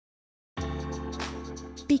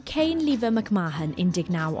Bu Cain Lever McMahon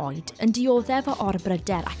 19 oed yn dioddef o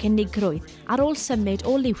orbryder ac unigrwydd ar ôl symud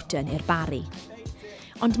o Luton i'r Bari.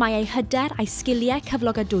 Ond mae ei hyder a'i sgiliau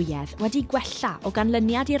cyflogadwyedd wedi gwella o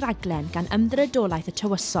ganlyniad i'r raglen gan ymddrydolaeth y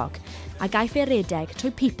tywysog a gaiff ei redeg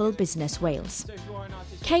trwy People Business Wales.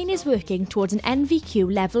 Cain is working towards an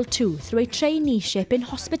NVQ Level 2 through a traineeship in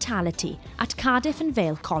hospitality at Cardiff and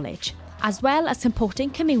Vale College, as well as supporting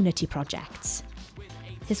community projects.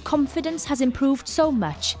 His confidence has improved so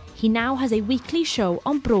much, he now has a weekly show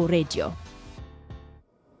on Bro Radio.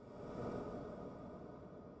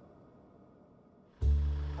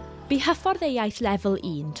 Bu hyfforddeiaeth Lefel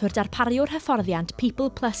 1 trwy'r darpariwr hyfforddiant People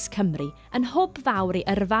Plus Cymru yn hwb fawr i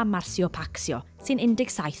yrfa Marsio Pacsio, sy'n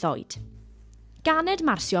 17 oed. Ganed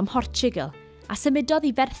Marsio ym Mhortiwgal a symudodd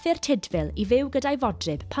i Ferthyr Tydfil i fyw gyda'i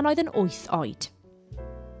fodryb pan oedd yn 8 oed.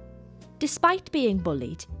 Despite being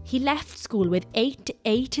bullied, he left school with 8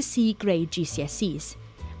 A to C grade GCSEs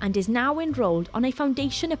and is now enrolled on a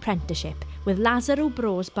foundation apprenticeship with Lazaro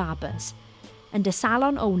Bros Barbers and a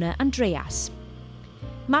salon owner Andreas.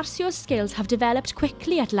 Marcio's skills have developed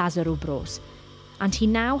quickly at Lazaro Bros, and he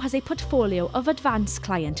now has a portfolio of advanced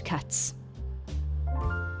client cuts.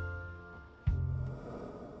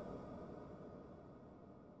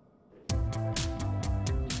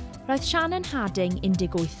 Roedd Shannon Harding 18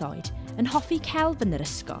 oed yn hoffi celf yn yr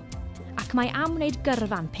ysgol, ac mae am wneud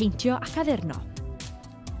gyrfan peintio ac addurno.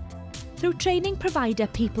 Through training provider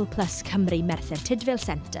People Plus Cymru Merthyr Tydfil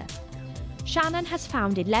Centre, Shannon has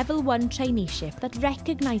found a Level 1 traineeship that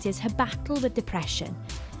recognises her battle with depression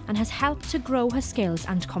and has helped to grow her skills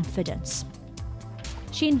and confidence.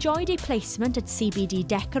 She enjoyed a placement at CBD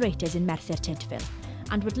Decorators in Merthyr Tydfil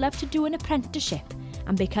and would love to do an apprenticeship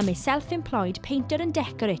and become a self-employed painter and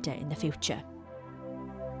decorator in the future.